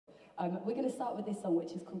We're going to start with this song,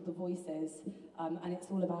 which is called The Voices, and it's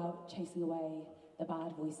all about chasing away the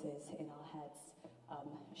bad voices in our heads,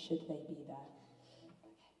 should they be there.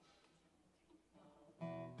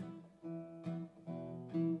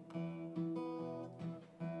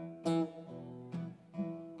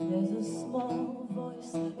 There's a small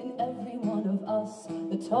voice in every one of us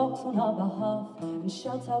that talks on our behalf and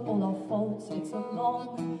shouts out all our faults. It's a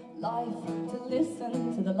long life to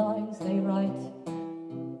listen to the lines they write.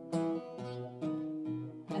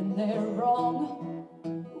 And they're wrong.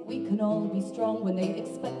 We can all be strong when they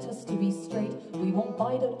expect us to be straight. We won't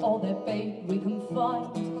bite at all their bait. We can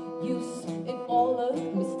find use in all of the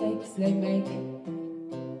mistakes they make.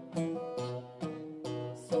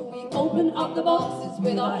 Open up the boxes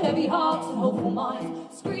with our heavy hearts and hopeful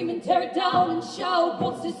minds. Scream and tear it down and shout,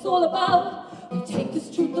 what's this all about? We take this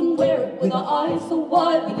truth and wear it with our eyes so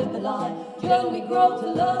wide. We live the lie, young we grow to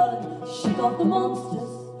learn. Shake off the monsters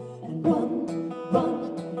and run,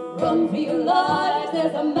 run, run for your lives.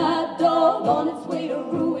 There's a mad dog on its way to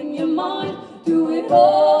ruin your mind. Do it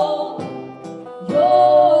all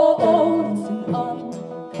your own. It's an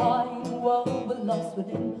unkind world we're lost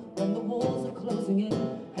within when the walls are closing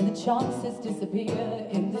in. And the chances disappear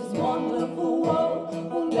in this wonderful world.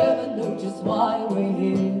 We'll never know just why we're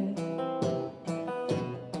here.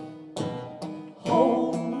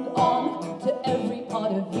 Hold on to every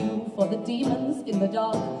part of you, for the demons in the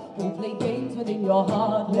dark will play games within your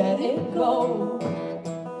heart. Let it go.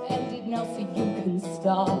 End it now so you can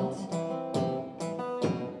start.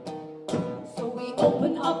 So we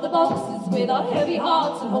open up the boxes with our heavy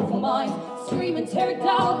hearts and hopeful minds. Scream and tear it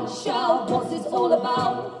down and shout, what's this all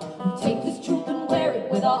about? We take this truth and wear it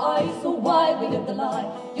with our eyes so wide. We live the lie,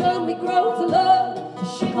 young we grow to learn. To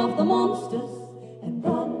shake off the monsters and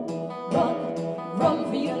run, run, run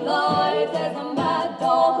for your life. There's a mad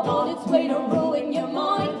dog on its way to ruin your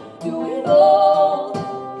mind. Do it all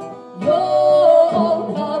your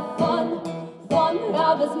own. Have fun, fun,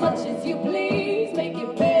 have as much as you please. Make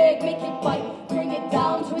it big, make it bite, bring it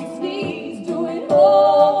down to its knees. Do it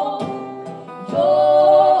all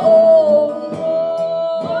your own.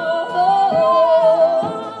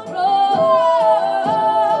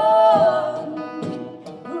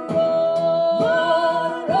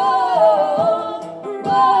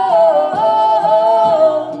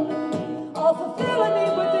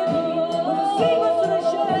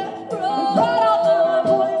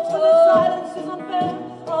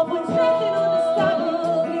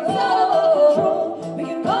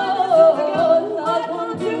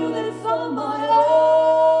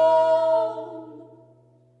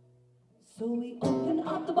 So we open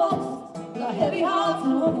up the box with our heavy hearts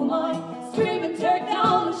and hopeful minds. Scream and tear it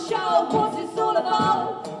down and shout, what's this all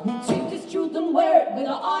about? We take this truth and wear it with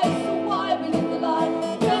our eyes so wide. We live the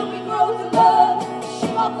lie, till we grow to learn.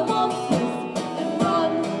 Shake off the monsters and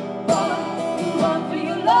run, run, run for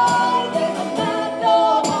your life. There's a mad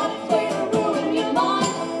dog on its way to ruin your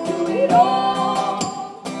mind. Do it all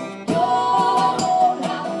your own.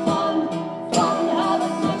 Have fun, fun, have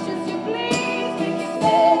as much as you please. Make it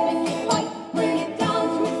big, make it light. Bring it down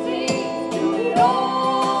to its knees. Do it all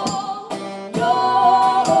your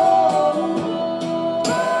own.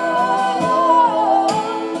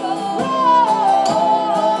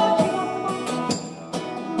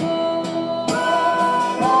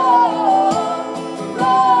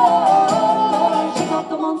 Shake off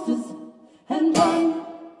the monsters and run.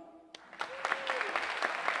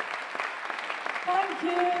 Thank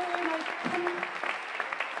you.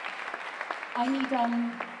 I need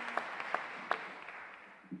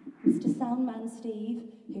Mr. Soundman Steve,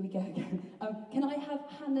 here we go again. Can I have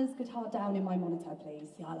Hannah's guitar down in my monitor, please?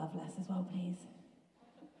 Yeah, I'll have Les as well, please.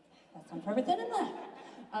 That's time for everything, isn't there?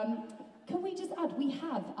 Can we just add, we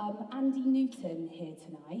have Andy Newton here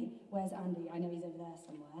tonight. Where's Andy? I know he's over there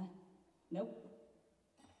somewhere. Nope.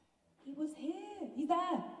 He was here. He's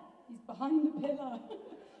there. He's behind the pillar.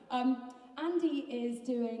 Andy is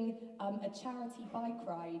doing a charity bike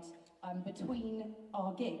ride between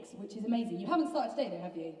our gigs, which is amazing. You haven't started today though,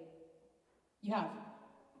 have you? You have?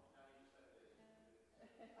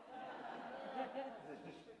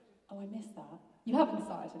 Oh, I missed that. You haven't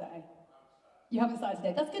started today? You haven't started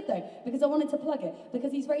today. That's good though, because I wanted to plug it,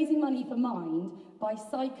 because he's raising money for Mind by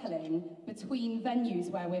cycling between venues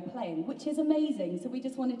where we're playing, which is amazing. So we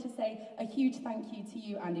just wanted to say a huge thank you to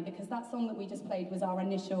you, Andy, because that song that we just played was our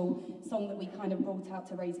initial song that we kind of brought out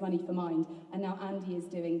to raise money for Mind, and now Andy is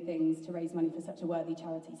doing things to raise money for such a worthy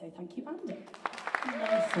charity. So thank you, Andy.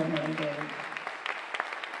 Nice one, Andy.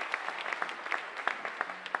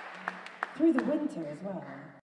 Through the winter as well.